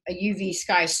a UV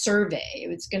sky survey. It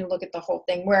was going to look at the whole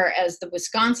thing, whereas the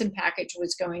Wisconsin package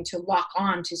was going to lock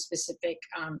on to specific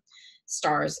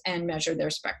stars and measure their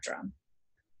spectrum.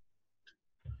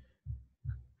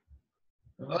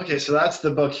 Okay, so that's the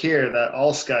book here, that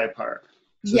all sky part.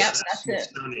 So yep, that's it.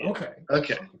 Okay.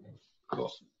 Okay,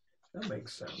 cool. That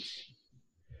makes sense.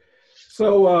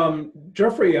 So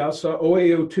Jeffrey asks,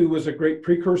 OAO2 was a great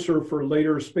precursor for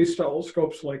later space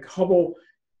telescopes like Hubble.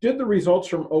 Did the results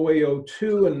from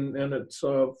OAO2 and its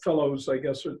fellows, I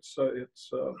guess its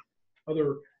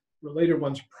other related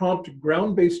ones, prompt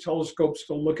ground-based telescopes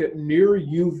to look at near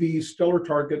UV stellar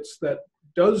targets that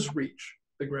does reach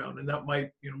the ground? And that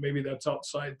might, maybe that's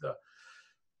outside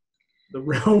the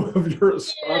realm of your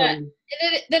astronomy.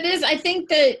 Yeah, that is, I think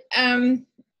that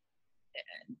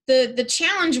the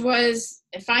challenge was,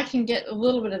 if I can get a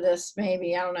little bit of this,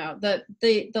 maybe, I don't know,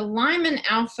 the Lyman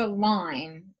alpha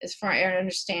line, as far as I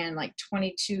understand, like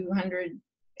 2200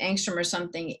 angstrom or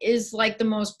something, is like the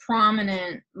most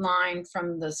prominent line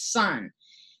from the sun.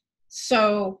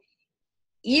 So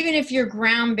even if you're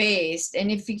ground-based,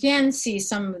 and if you can see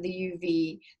some of the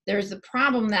UV, there's the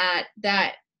problem that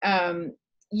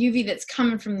UV that's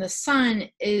coming from the sun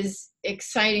is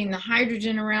exciting the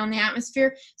hydrogen around the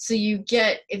atmosphere. So you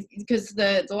get, because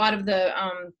a lot of the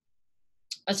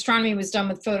astronomy was done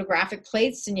with photographic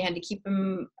plates, and you had to keep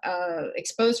them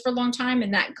exposed for a long time,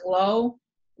 and that glow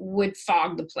would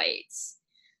fog the plates.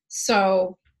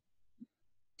 So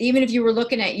even if you were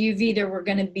looking at UV, there were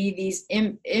going to be these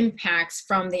impacts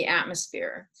from the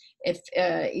atmosphere.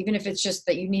 Even if it's just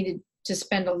that you needed to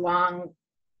spend a long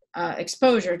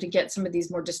exposure to get some of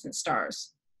these more distant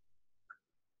stars.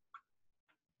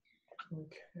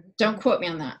 Okay. Don't quote me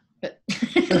on that, but.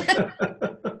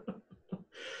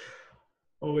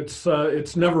 Oh,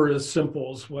 it's never as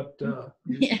simple as what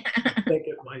you think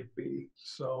it might be.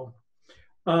 So,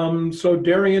 So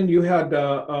Darian, you had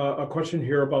a question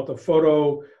here about the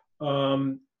photo.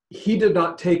 He did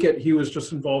not take it. He was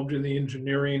just involved in the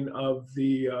engineering of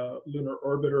the lunar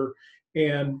orbiter.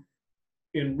 And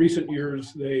in recent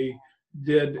years, they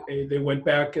went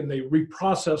back and they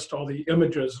reprocessed all the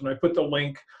images. And I put the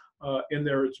link in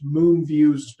there. It's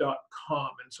moonviews.com.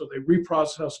 And so they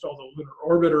reprocessed all the lunar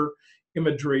orbiter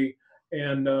imagery.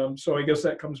 And so I guess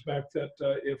that comes back that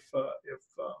if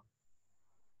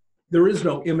there is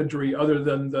no imagery other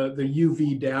than the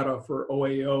UV data for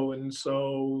OAO. And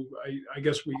so I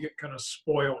guess we get kind of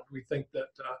spoiled. We think that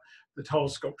the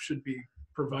telescope should be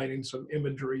providing some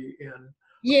imagery in.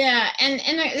 Yeah, and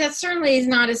that certainly is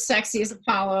not as sexy as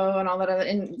Apollo and all that other,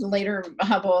 and later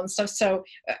Hubble and stuff. So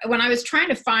when I was trying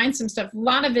to find some stuff, a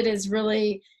lot of it is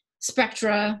really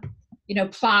spectra,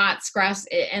 plots, graphs,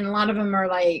 and a lot of them are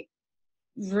like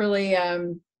really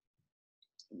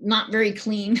not very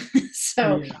clean.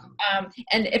 So Yeah.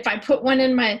 and if I put one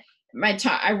in my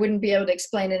talk, I wouldn't be able to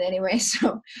explain it anyway.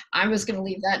 So I was going to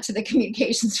leave that to the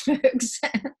communications folks.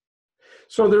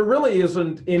 So there really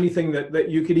isn't anything that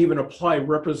you could even apply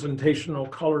representational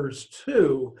colors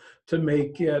to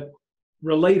make it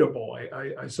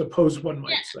relatable, I suppose one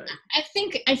might say.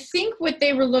 I think what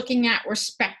they were looking at were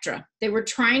spectra. They were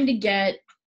trying to get,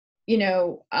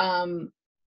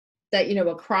 that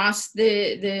across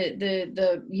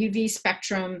the UV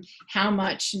spectrum, how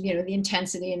much, the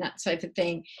intensity and that type of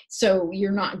thing. So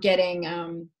you're not getting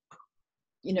kind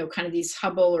of these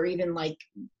Hubble or even like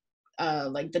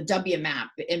the WMAP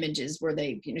images where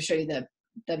they show you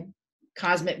the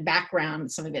cosmic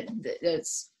background. Some of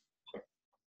it's,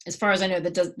 as far as I know,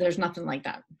 there's nothing like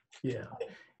that. Yeah,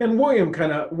 and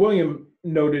William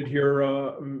noted here,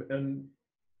 and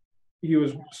he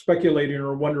was speculating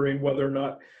or wondering whether or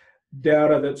not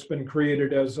data that's been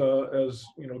created as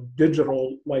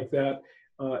digital like that,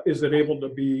 is it able to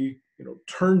be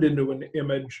turned into an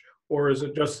image, or is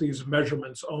it just these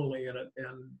measurements only?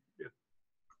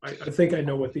 I think I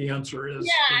know what the answer is.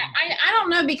 Yeah, I don't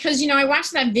know, because I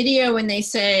watched that video and they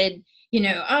said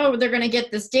oh, they're going to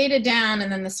get this data down and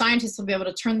then the scientists will be able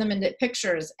to turn them into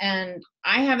pictures, and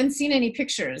I haven't seen any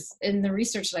pictures in the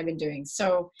research that I've been doing.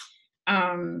 So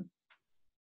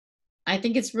I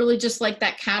think it's really just like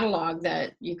that catalog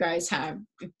that you guys have.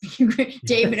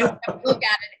 David, look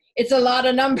at it. It's a lot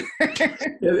of numbers.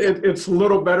 It's a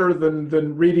little better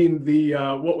than reading the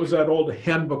what was that old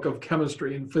handbook of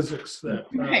chemistry and physics that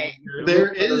right.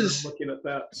 There is looking at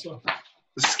that. So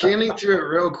scanning through it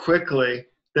real quickly.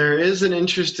 There is an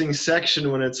interesting section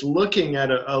when it's looking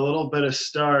at a little bit of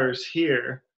stars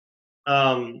here,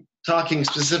 talking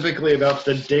specifically about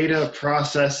the data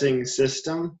processing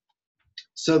system.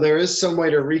 So there is some way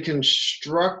to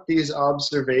reconstruct these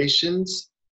observations,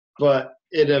 but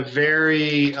in a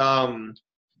very, you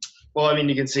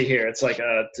can see here, it's like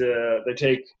they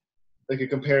take like a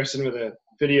comparison with a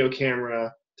video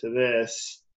camera to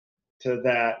this, to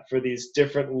that, for these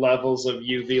different levels of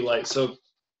UV light. So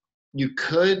you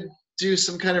could do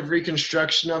some kind of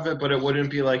reconstruction of it, but it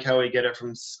wouldn't be like how we get it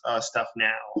from stuff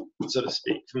now, so to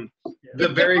speak. From the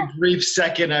very brief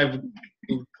second I've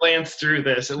glanced through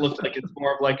this, it looked like it's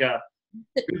more of like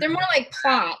they're more like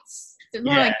plots. They're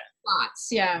more like plots,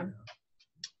 yeah.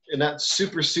 And not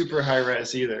super, super high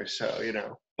res either, so,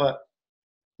 but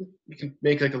you can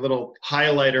make like a little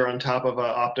highlighter on top of an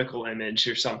optical image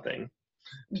or something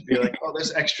to be like, oh,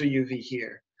 there's extra UV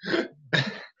here.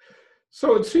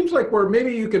 So it seems like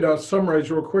maybe you could summarize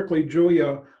real quickly.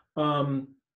 Julia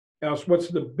asked, what's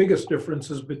the biggest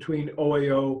differences between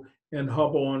OAO and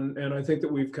Hubble? And I think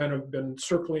that we've kind of been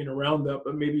circling around that,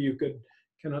 but maybe you could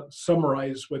kind of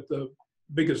summarize what the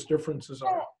biggest differences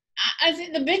are. I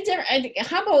think the big difference,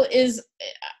 Hubble is,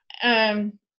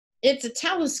 it's a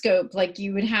telescope like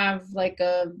you would have like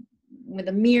with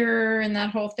a mirror and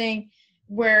that whole thing,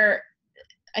 where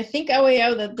I think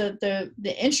OAO,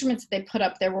 the instruments that they put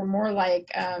up there were more like,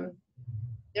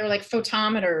 they were like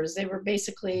photometers. They were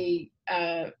basically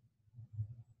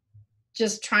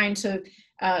just trying to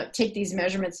take these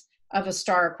measurements of a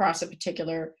star across a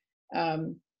particular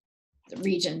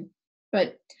region.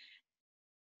 But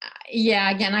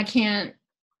yeah, again, I can't.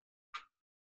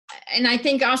 And I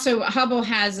think also Hubble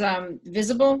has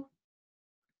visible,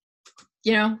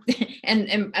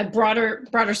 and a broader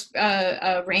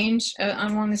range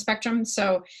along the spectrum.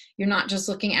 So you're not just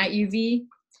looking at UV.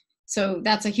 So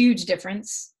that's a huge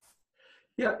difference.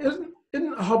 Yeah,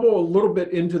 isn't Hubble a little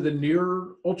bit into the near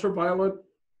ultraviolet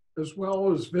as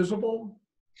well as visible?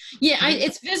 Yeah,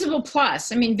 it's visible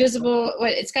plus. I mean, visible,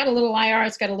 it's got a little IR,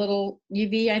 it's got a little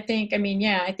UV, I think. I mean,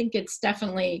 yeah, I think it's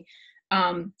definitely,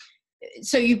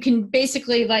 so you can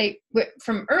basically, like,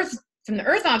 from Earth from the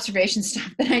Earth observation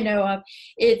stuff that I know of,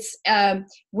 it's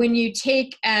when you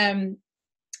take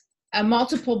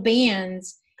multiple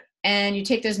bands and you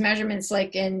take those measurements,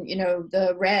 like in, you know,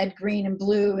 the red, green, and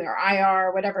blue, or IR,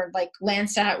 or whatever, like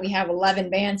Landsat, we have 11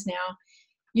 bands now.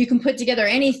 You can put together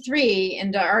any 3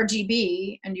 into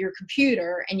RGB and your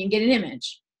computer, and you get an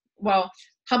image. Well,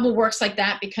 Hubble works like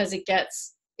that because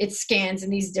it scans in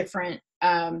these different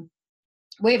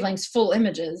wavelengths, full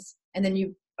images, and then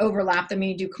you overlap them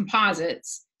and you do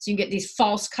composites. So you get these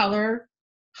false color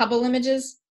Hubble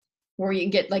images, where you can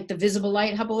get like the visible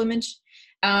light Hubble image.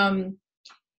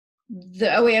 The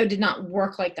OAO did not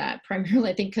work like that, primarily,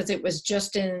 I think, because it was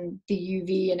just in the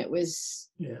UV, and it was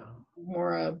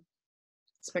more a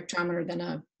spectrometer than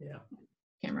a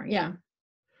camera. Yeah.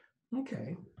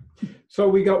 Okay. So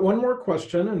we got one more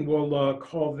question, and we'll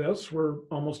call this. We're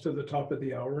almost to the top of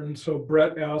the hour. And so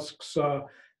Brett asks,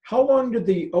 how long did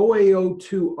the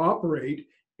OAO2 operate,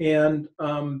 and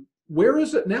where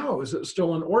is it now? Is it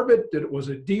still in orbit? Was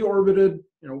it deorbited?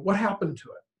 You know, what happened to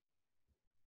it?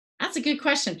 That's a good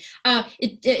question.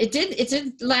 It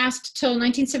did last till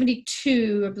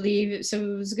 1972, I believe. So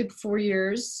it was a good 4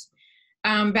 years.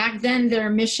 Back then, their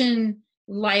mission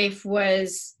life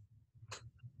was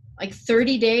like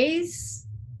 30 days.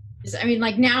 I mean,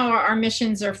 like now our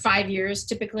missions are 5 years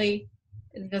typically.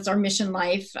 That's our mission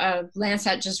life.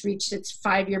 Landsat just reached its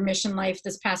 5-year mission life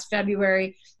this past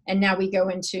February, and now we go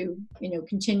into, you know,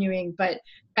 continuing. But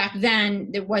back then,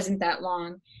 it wasn't that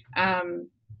long.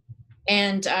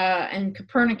 And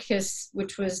Copernicus,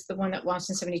 which was the one that launched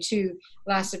in 72,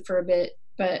 lasted for a bit,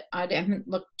 but I haven't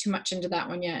looked too much into that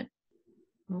one yet.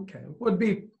 Okay, would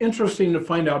be interesting to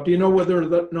find out. Do you know whether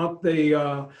or not they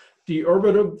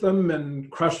deorbited them and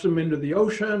crushed them into the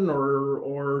ocean,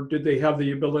 or did they have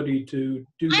the ability to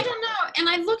do that? I don't know. And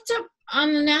I looked up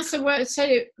on the NASA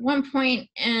website at one point,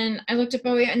 and I looked up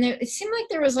OAO, and it seemed like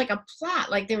there was like a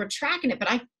plot, like they were tracking it, but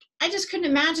I just couldn't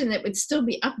imagine that it would still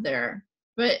be up there.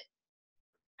 But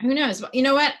who knows? You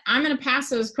know what? I'm going to pass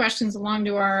those questions along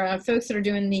to our folks that are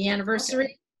doing the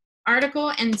anniversary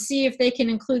article, and see if they can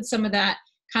include some of that,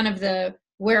 kind of the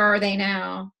where are they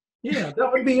now. Yeah,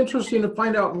 that would be interesting to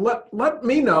find out. Let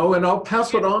me know, and I'll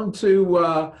pass it on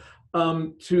to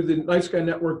the Night Sky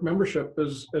Network membership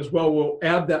as well. We'll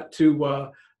add that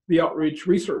to the outreach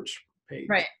research page.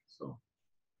 Right. So,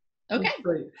 okay.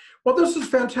 Great. Well, this is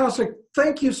fantastic.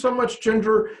 Thank you so much,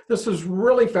 Ginger. This is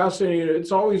really fascinating.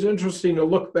 It's always interesting to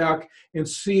look back and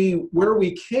see where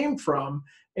we came from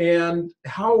and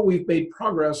how we've made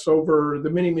progress over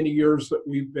the many, many years that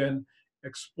we've been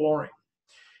exploring.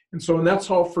 And so, and that's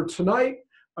all for tonight.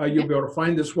 You'll be able to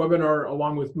find this webinar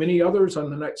along with many others on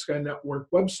the Night Sky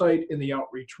Network website in the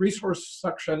Outreach Resource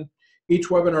section. Each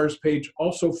webinar's page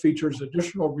also features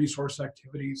additional resources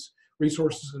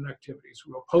and activities.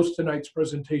 We'll post tonight's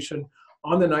presentation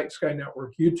on the Night Sky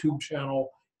Network YouTube channel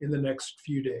in the next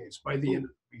few days, by the end of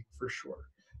the week for sure.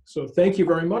 So thank you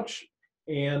very much,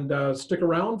 and stick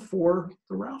around for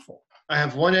the raffle. I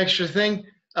have one extra thing.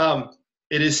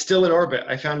 It is still in orbit.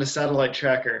 I found a satellite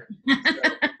tracker.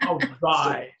 All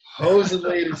right.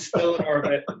 Supposedly it is still in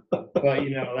orbit, but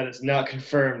you know, that is not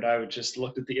confirmed. I just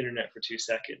looked at the internet for 2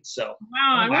 seconds. So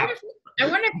wow, I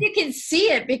wonder if you can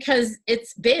see it, because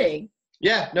it's big.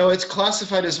 Yeah, no, it's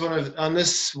classified as on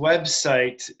this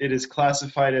website, it is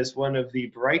classified as one of the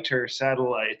brighter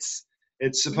satellites.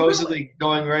 It's supposedly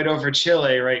going right over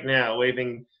Chile right now,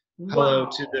 waving hello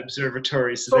to the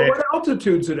observatory. So what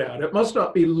altitude's it at? It must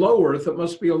not be low Earth, it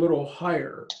must be a little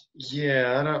higher.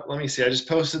 Yeah, let me see. I just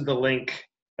posted the link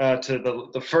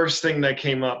to the first thing that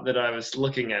came up that I was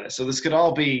looking at it. So this could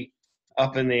all be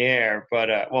up in the air, but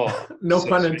well. No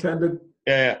pun intended.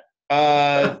 Yeah.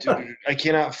 I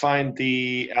cannot find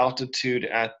the altitude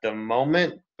at the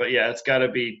moment, but yeah, it's got to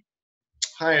be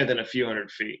higher than a few hundred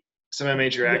feet.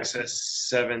 Semi-major access,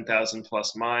 7,000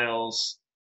 plus miles.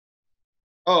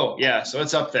 Oh yeah, so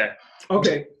it's up there.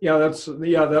 Okay, yeah,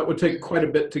 that would take quite a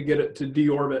bit to get it to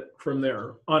deorbit from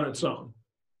there on its own.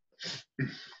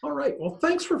 All right, well,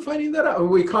 thanks for finding that out.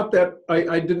 We caught that.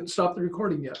 I didn't stop the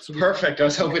recording yet. So perfect. I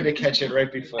was hoping to catch it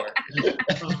right before.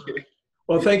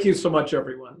 Well, thank you so much,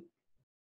 everyone.